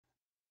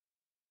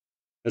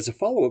As a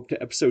follow-up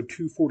to episode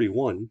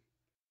 241,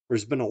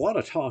 there's been a lot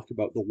of talk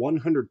about the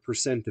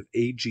 100% of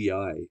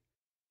AGI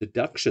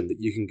deduction that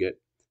you can get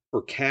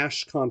for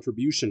cash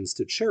contributions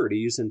to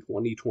charities in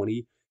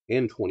 2020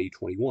 and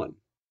 2021.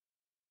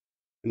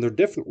 And their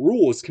different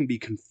rules can be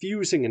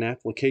confusing in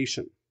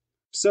application.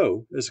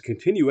 So, as a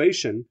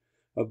continuation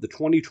of the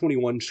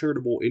 2021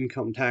 Charitable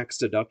Income Tax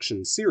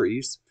Deduction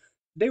series,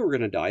 today we're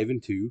going to dive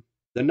into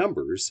the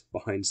numbers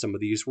behind some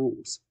of these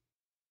rules.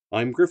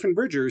 I'm Griffin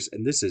Bridgers,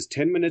 and this is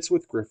 10 Minutes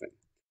with Griffin.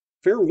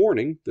 Fair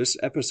warning, this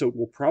episode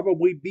will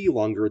probably be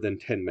longer than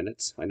 10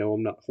 minutes. I know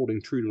I'm not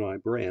holding true to my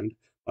brand,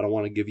 but I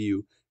want to give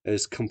you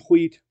as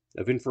complete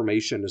of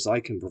information as I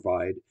can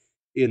provide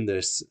in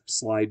this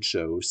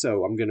slideshow.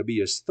 So I'm going to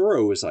be as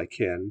thorough as I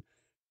can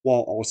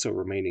while also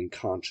remaining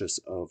conscious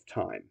of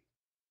time.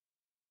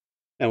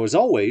 Now, as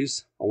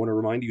always, I want to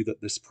remind you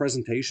that this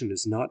presentation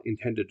is not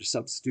intended to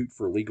substitute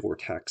for legal or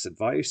tax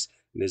advice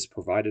and is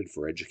provided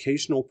for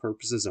educational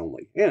purposes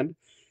only. And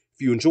if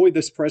you enjoyed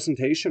this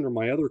presentation or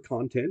my other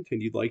content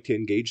and you'd like to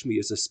engage me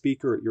as a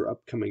speaker at your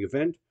upcoming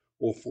event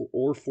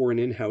or for an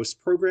in-house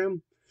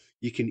program,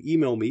 you can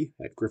email me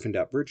at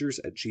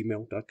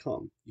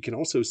griffin.bridgers@gmail.com. You can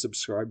also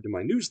subscribe to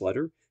my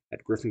newsletter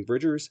at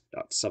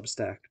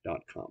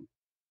griffinbridgers.substack.com.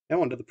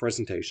 Now on to the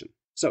presentation.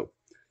 So,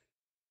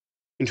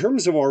 in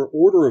terms of our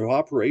order of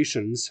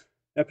operations,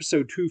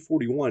 episode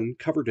 241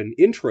 covered an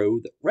intro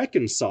that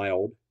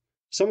reconciled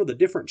some of the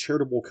different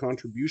charitable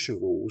contribution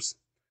rules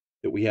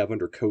that we have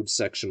under Code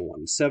Section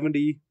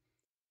 170,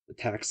 the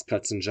Tax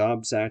Cuts and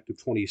Jobs Act of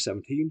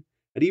 2017,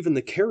 and even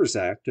the CARES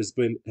Act has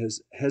been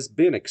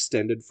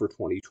extended for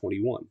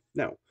 2021.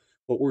 Now,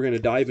 what we're going to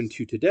dive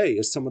into today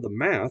is some of the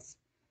math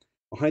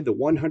behind the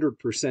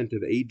 100%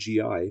 of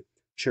AGI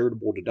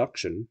charitable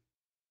deduction.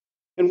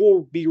 And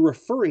we'll be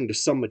referring to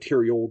some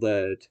material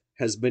that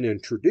has been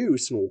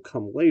introduced and will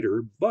come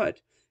later,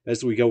 but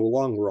as we go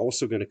along, we're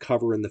also going to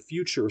cover in the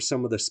future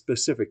some of the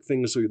specific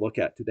things we look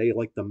at today,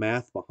 like the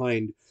math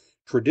behind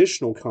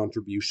traditional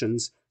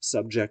contributions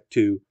subject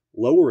to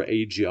lower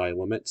AGI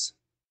limits,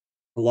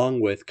 along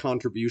with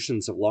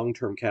contributions of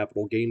long-term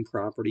capital gain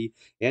property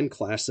and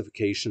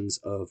classifications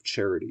of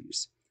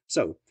charities.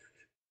 So,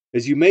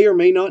 as you may or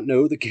may not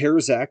know, the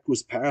CARES Act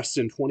was passed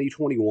in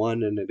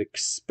 2021 and it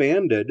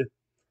expanded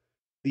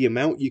the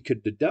amount you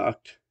could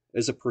deduct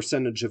as a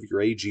percentage of your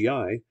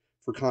AGI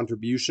for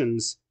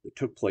contributions that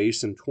took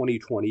place in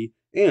 2020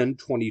 and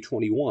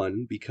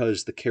 2021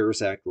 because the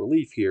CARES Act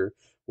relief here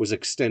was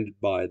extended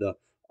by the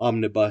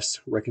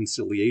Omnibus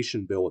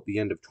Reconciliation Bill at the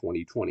end of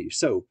 2020.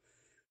 So,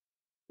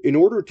 in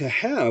order to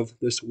have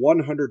this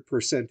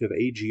 100% of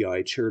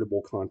AGI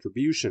charitable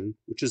contribution,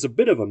 which is a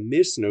bit of a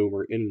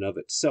misnomer in and of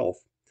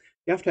itself,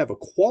 you have to have a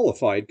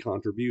qualified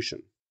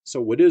contribution.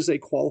 So what is a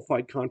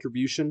qualified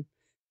contribution?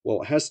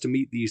 Well, it has to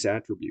meet these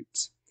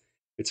attributes.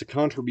 It's a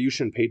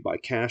contribution paid by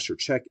cash or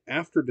check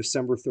after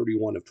December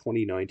 31 of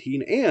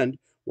 2019, and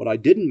what I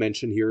didn't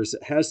mention here is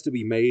it has to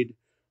be made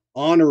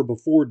on or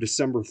before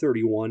December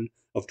 31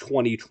 of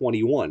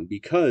 2021,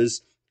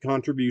 because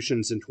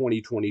contributions in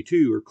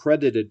 2022 or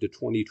credited to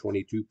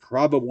 2022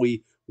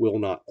 probably will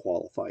not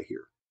qualify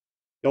here.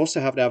 You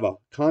also have to have a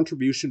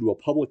contribution to a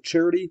public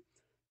charity,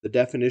 the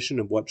definition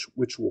of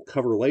which we'll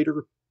cover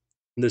later.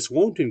 This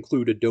won't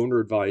include a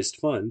donor-advised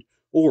fund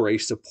or a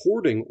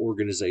supporting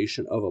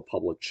organization of a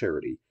public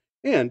charity.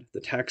 And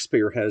the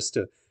taxpayer has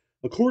to,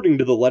 according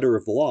to the letter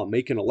of the law,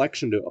 make an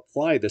election to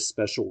apply this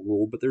special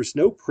rule, but there's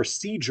no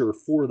procedure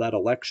for that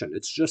election.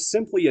 It's just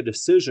simply a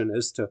decision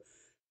as to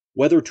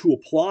whether to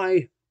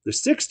apply the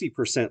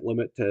 60%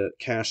 limit to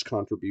cash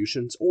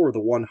contributions or the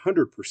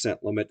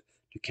 100% limit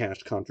to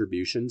cash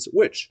contributions,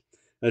 which,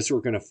 as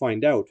we're going to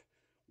find out,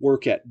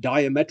 work at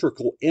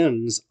diametrical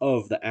ends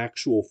of the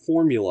actual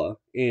formula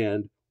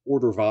and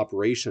order of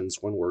operations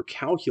when we're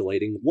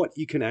calculating what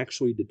you can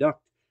actually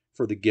deduct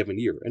for the given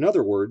year. In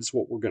other words,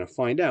 what we're going to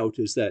find out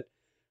is that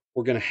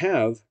we're going to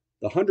have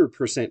the 100%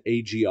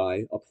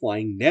 AGI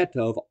applying net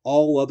of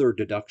all other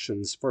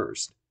deductions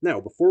first. Now,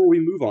 before we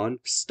move on,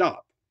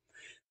 stop.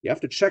 You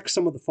have to check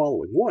some of the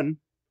following. One,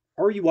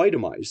 are you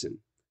itemizing?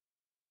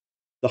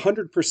 The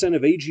 100%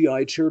 of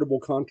AGI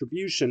charitable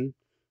contribution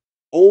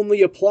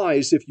only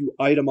applies if you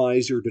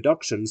itemize your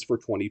deductions for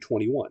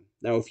 2021.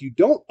 Now, if you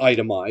don't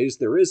itemize,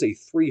 there is a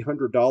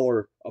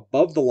 $300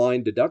 above the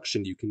line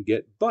deduction you can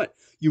get, but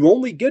you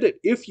only get it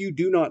if you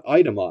do not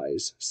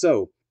itemize.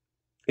 So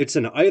it's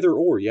an either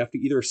or. You have to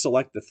either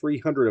select the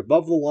 $300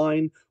 above the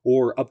line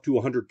or up to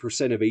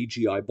 100% of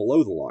AGI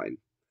below the line.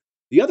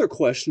 The other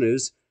question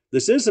is,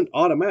 this isn't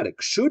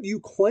automatic. Should you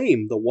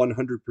claim the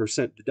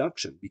 100%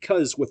 deduction?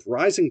 Because with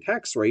rising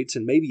tax rates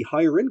and maybe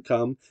higher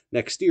income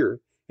next year,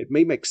 it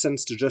may make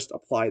sense to just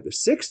apply the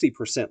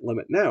 60%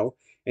 limit now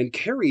and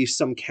carry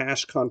some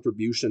cash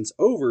contributions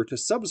over to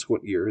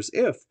subsequent years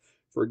if,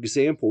 for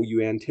example,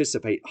 you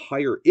anticipate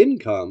higher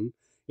income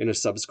in a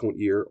subsequent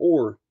year,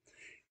 or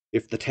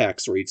if the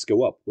tax rates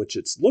go up, which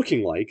it's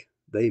looking like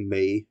they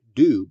may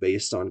do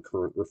based on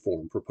current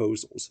reform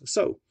proposals.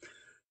 So,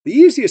 the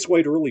easiest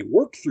way to really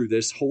work through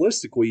this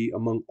holistically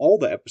among all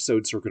the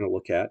episodes we're going to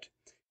look at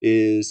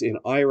is in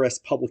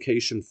IRS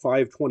Publication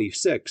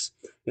 526.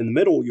 In the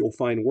middle, you'll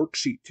find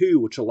Worksheet 2,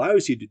 which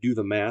allows you to do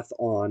the math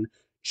on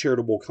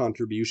charitable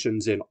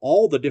contributions in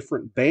all the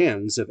different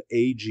bands of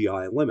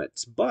AGI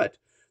limits. But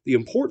the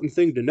important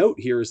thing to note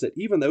here is that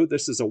even though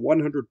this is a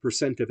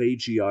 100% of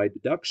AGI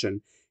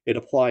deduction, it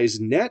applies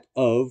net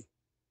of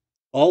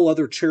all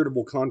other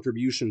charitable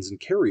contributions and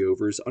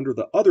carryovers under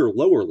the other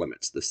lower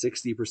limits, the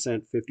 60%,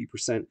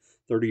 50%,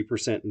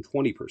 30%, and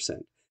 20%.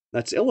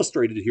 That's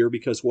illustrated here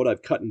because what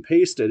I've cut and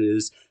pasted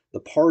is the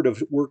part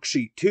of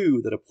Worksheet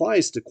 2 that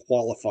applies to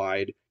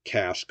qualified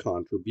cash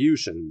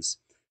contributions.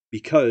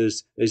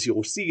 Because, as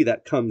you'll see,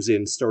 that comes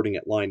in starting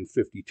at line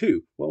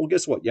 52. Well,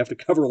 guess what? You have to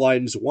cover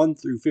lines 1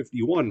 through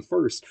 51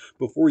 first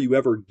before you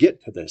ever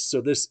get to this.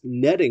 So this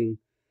netting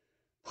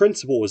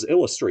principle is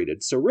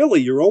illustrated. So really,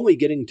 you're only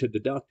getting to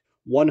deduct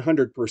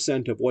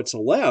 100% of what's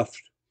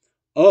left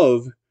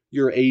of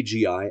your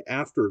AGI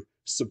after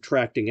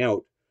subtracting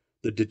out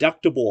the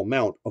deductible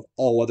amount of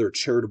all other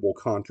charitable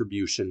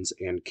contributions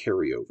and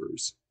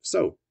carryovers.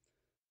 So,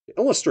 to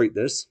illustrate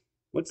this,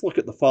 let's look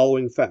at the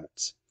following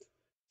facts.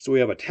 So we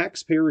have a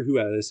taxpayer who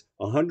has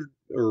 $1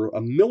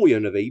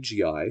 million of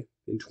AGI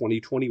in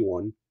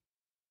 2021,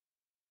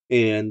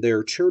 and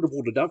their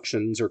charitable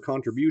deductions or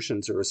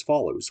contributions are as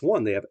follows.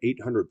 One, they have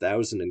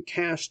 $800,000 in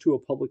cash to a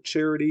public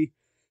charity.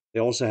 They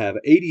also have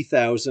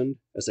 $80,000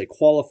 as a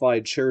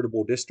qualified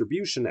charitable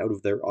distribution out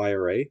of their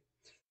IRA.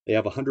 They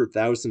have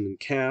 $100,000 in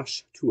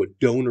cash to a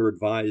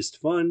donor-advised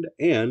fund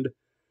and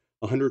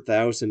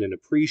 $100,000 in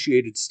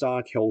appreciated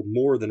stock held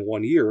more than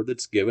 1 year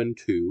that's given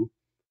to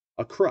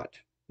a CRUT.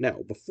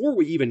 Now, before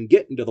we even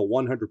get into the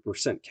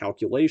 100%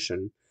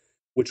 calculation,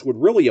 which would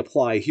really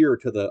apply here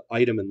to the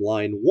item in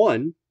line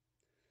 1,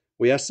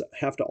 we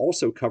have to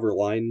also cover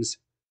lines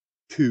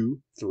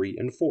 2, 3,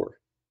 and 4.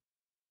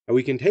 And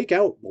we can take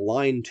out the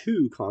line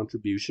 2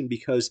 contribution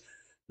because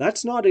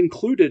that's not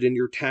included in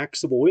your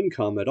taxable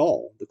income at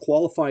all. The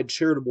qualified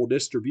charitable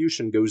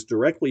distribution goes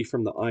directly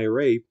from the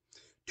IRA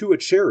to a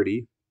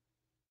charity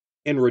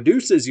and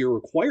reduces your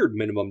required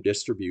minimum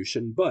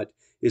distribution, but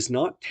is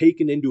not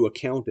taken into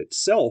account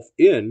itself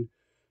in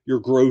your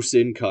gross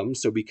income.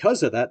 So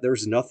because of that,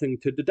 there's nothing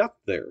to deduct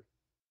there.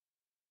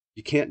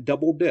 You can't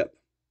double dip.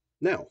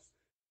 Now,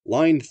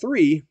 line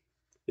 3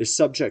 is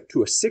subject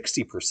to a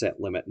 60%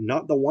 limit,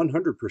 not the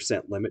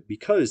 100% limit,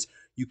 because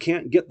you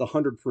can't get the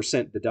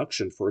 100%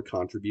 deduction for a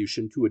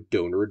contribution to a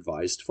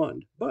donor-advised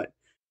fund. But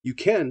you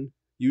can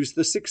use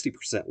the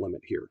 60%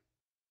 limit here.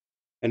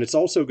 And it's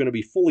also going to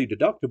be fully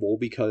deductible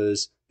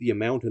because the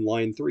amount in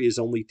line 3 is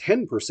only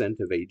 10%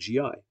 of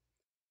AGI.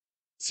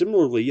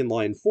 Similarly, in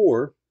line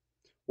 4,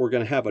 we're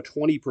going to have a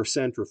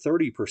 20% or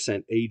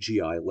 30%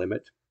 AGI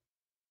limit.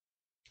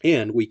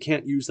 And we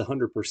can't use the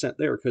 100%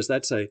 there because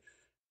that's a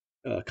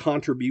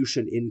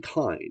contribution in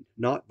kind,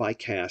 not by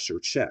cash or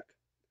check.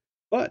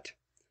 But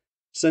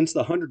since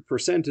the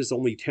 100% is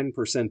only 10%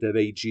 of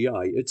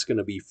AGI, it's going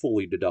to be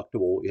fully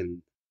deductible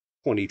in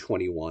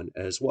 2021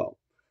 as well.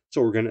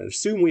 So we're going to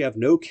assume we have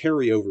no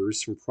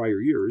carryovers from prior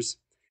years.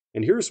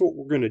 And here's what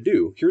we're going to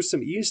do. Here's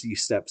some easy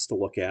steps to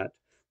look at,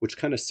 which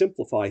kind of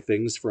simplify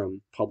things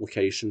from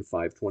Publication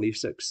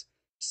 526.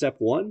 Step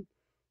 1,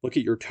 look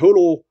at your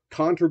total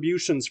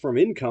contributions from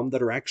income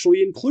that are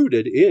actually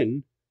included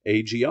in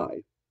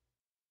AGI.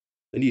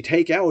 Then you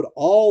take out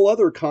all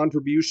other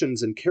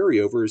contributions and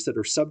carryovers that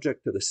are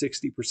subject to the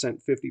 60%,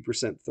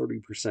 50%,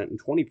 30%,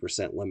 and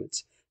 20%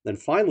 limits. Then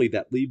finally,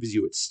 that leaves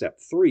you at step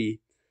 3,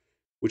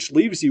 which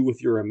leaves you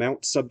with your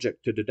amount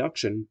subject to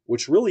deduction,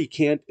 which really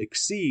can't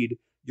exceed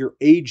your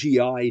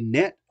AGI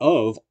net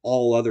of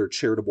all other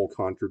charitable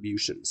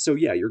contributions. So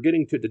yeah, you're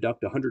getting to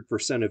deduct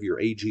 100% of your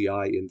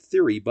AGI in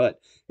theory, but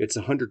it's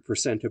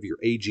 100% of your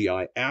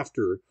AGI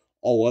after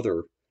all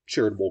other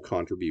charitable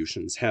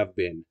contributions have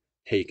been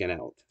taken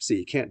out. So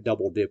you can't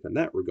double dip in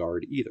that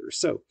regard either.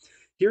 So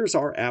here's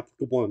our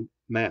applicable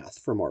math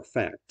from our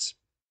facts.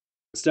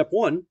 Step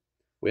 1,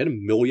 we had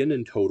 $1 million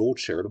in total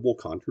charitable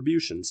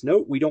contributions.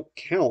 Note we don't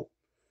count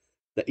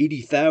the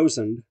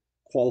 $80,000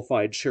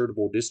 qualified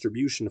charitable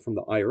distribution from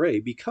the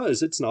IRA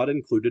because it's not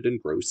included in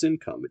gross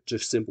income. It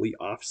just simply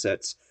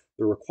offsets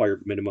the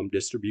required minimum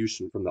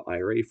distribution from the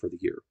IRA for the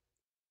year.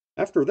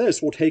 After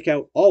this, we'll take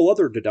out all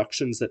other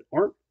deductions that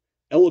aren't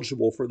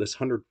eligible for this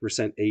 100%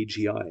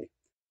 AGI.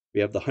 We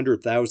have the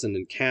 $100,000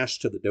 in cash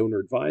to the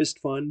donor-advised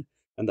fund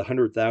and the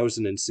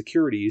 $100,000 in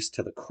securities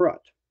to the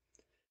CRUT.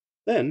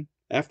 Then,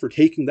 after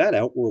taking that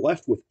out, we're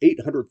left with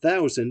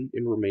 $800,000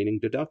 in remaining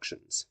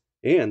deductions.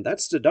 And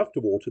that's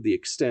deductible to the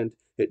extent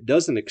it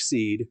doesn't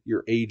exceed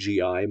your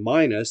AGI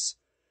minus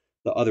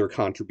the other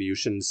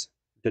contributions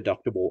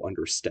deductible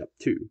under step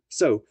 2.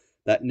 So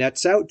that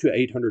nets out to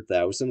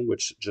 $800,000,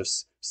 which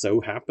just so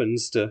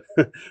happens to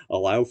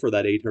allow for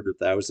that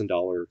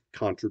 $800,000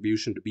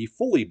 contribution to be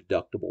fully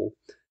deductible.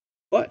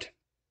 But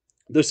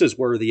this is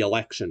where the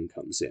election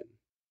comes in.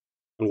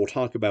 And we'll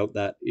talk about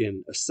that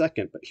in a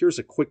second. But here's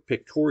a quick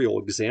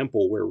pictorial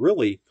example where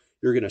really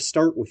you're going to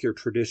start with your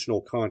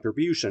traditional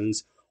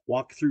contributions,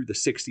 walk through the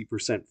 60%,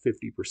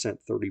 50%,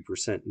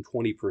 30%, and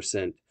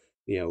 20%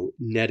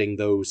 netting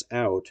those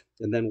out.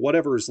 And then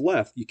whatever is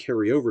left, you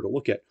carry over to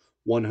look at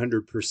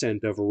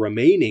 100% of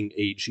remaining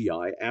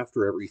AGI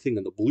after everything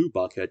in the blue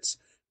buckets.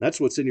 That's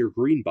what's in your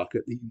green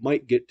bucket that you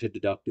might get to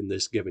deduct in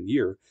this given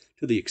year,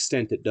 to the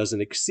extent it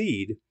doesn't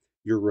exceed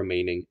your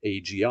remaining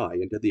AGI,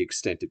 and to the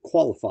extent it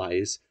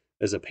qualifies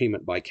as a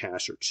payment by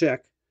cash or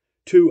check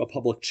to a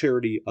public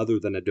charity other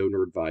than a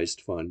donor-advised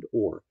fund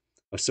or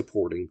a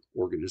supporting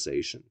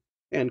organization.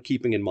 And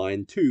keeping in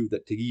mind, too,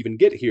 that to even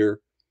get here,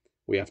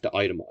 we have to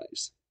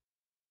itemize.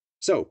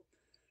 So,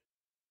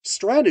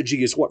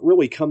 strategy is what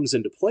really comes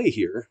into play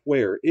here,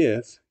 where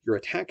if you're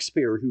a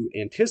taxpayer who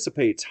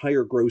anticipates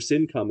higher gross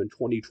income in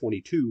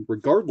 2022,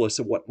 regardless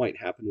of what might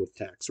happen with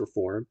tax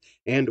reform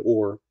and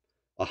or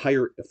a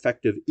higher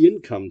effective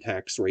income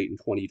tax rate in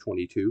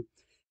 2022,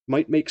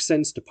 might make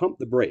sense to pump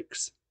the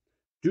brakes.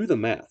 Do the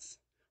math.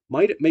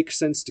 Might it make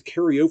sense to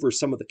carry over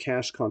some of the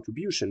cash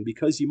contribution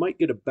because you might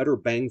get a better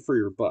bang for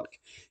your buck?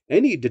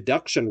 Any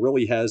deduction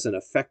really has an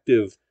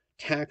effective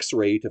tax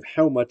rate of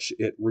how much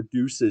it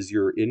reduces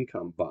your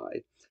income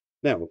by.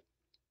 Now,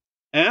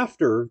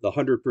 after the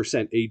 100%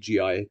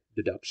 AGI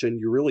deduction,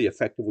 you really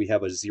effectively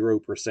have a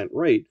 0%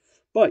 rate,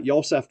 but you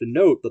also have to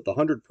note that the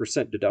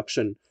 100%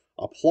 deduction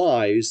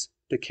applies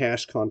to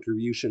cash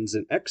contributions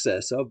in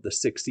excess of the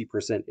 60%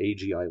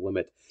 AGI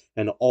limit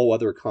and all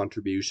other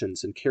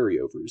contributions and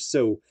carryovers.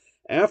 So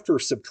after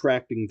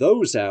subtracting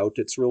those out,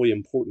 it's really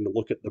important to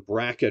look at the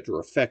bracket or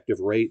effective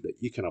rate that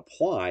you can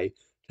apply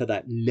to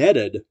that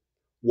netted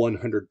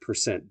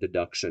 100%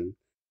 deduction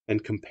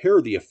and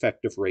compare the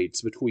effective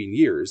rates between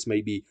years,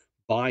 maybe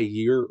by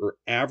year or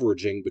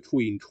averaging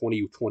between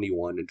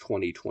 2021 and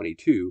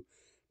 2022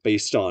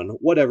 based on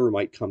whatever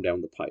might come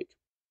down the pike.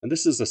 And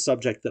this is a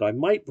subject that I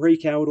might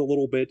break out a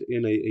little bit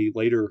in a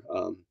later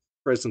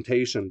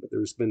presentation, but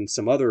there's been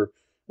some other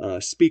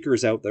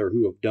speakers out there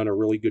who have done a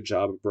really good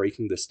job of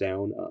breaking this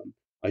down.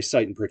 I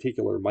cite in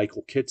particular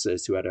Michael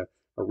Kitces, who had a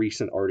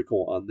recent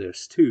article on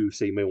this too,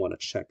 so you may want to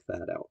check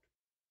that out.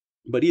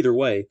 But either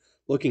way,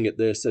 looking at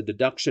this, a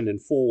deduction in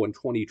full in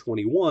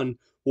 2021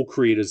 will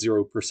create a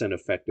 0%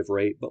 effective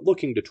rate. But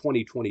looking to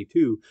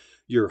 2022,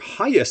 your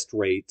highest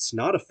rates,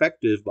 not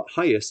effective, but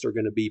highest, are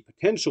going to be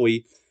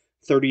potentially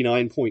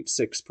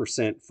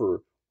 39.6%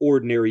 for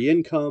ordinary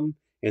income.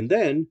 And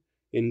then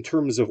in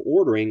terms of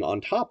ordering, on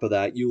top of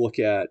that, you look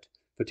at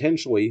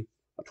potentially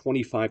a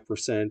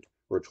 25%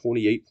 or a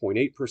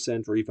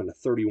 28.8% or even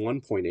a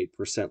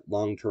 31.8%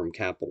 long-term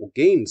capital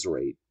gains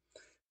rate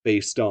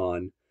based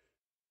on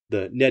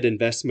the net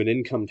investment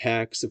income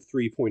tax of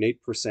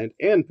 3.8%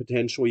 and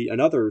potentially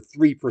another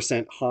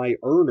 3% high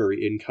earner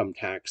income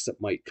tax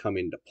that might come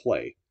into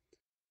play.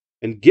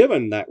 And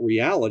given that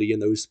reality and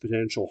those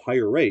potential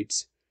higher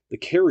rates, the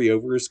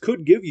carryovers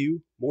could give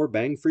you more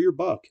bang for your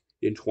buck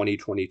in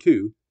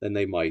 2022 than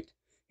they might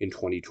in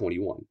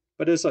 2021.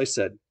 But as I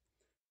said,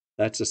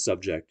 that's a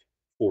subject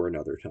for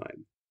another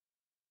time.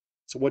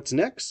 So what's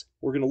next?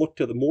 We're going to look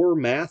to the more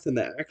math and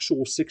the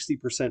actual 60%,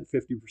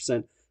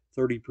 50%,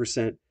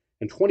 30%,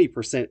 and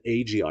 20%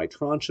 AGI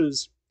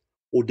tranches.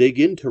 We'll dig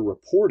into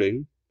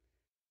reporting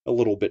a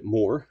little bit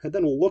more, and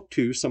then we'll look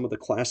to some of the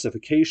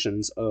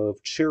classifications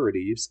of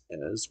charities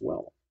as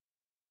well.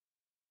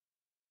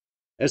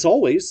 As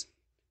always,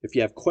 if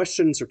you have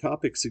questions or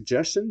topic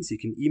suggestions, you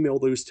can email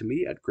those to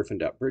me at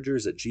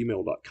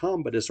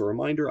griffin.bridgers@gmail.com, but as a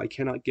reminder, I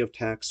cannot give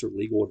tax or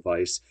legal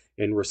advice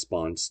in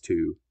response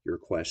to your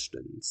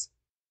questions.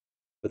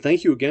 But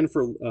thank you again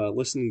for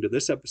listening to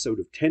this episode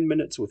of 10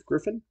 Minutes with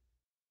Griffin,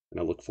 and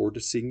I look forward to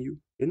seeing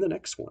you in the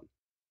next one.